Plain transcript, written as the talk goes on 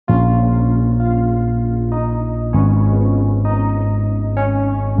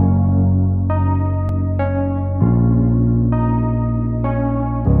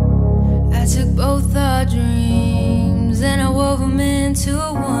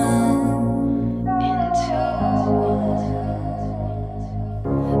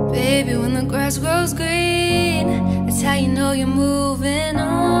grass grows green, that's how you know you're moving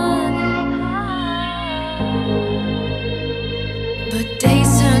on. But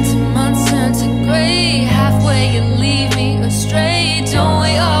days turn to months, turn to gray. Halfway you leave me astray. Don't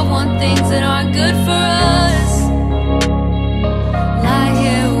we all want things that aren't good for us? Lie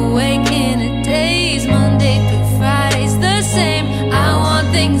here awake in a daze, Monday through Friday's the same. I want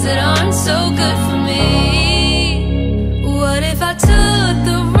things that aren't so good for me. What if I took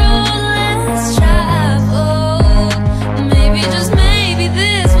the road less traveled? Maybe, just maybe,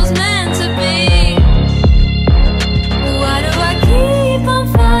 this was meant to be. Why do I keep on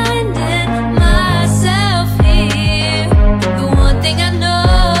finding myself here? The one thing I know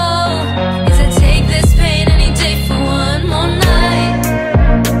is I take this pain any day for one more night.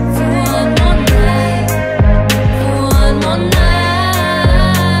 For one more night. For one more night.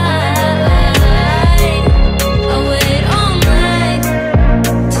 I'll wait all night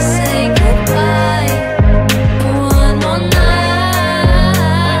to say goodbye. For one more night.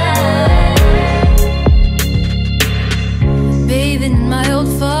 Bathing in my old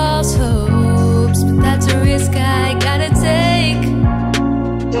false hopes, but that's a risk I gotta take.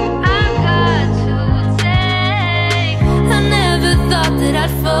 I got to take. I never thought that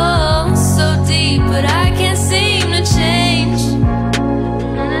I'd fall so deep, but I can't seem to change.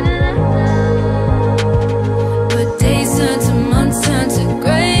 But days turn to months, turn to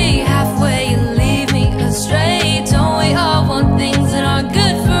gray. Halfway you leave me astray. Don't we all want things that aren't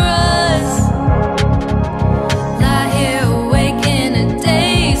good for us? Lie here awake in a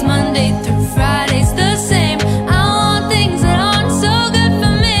daze, Monday through Friday.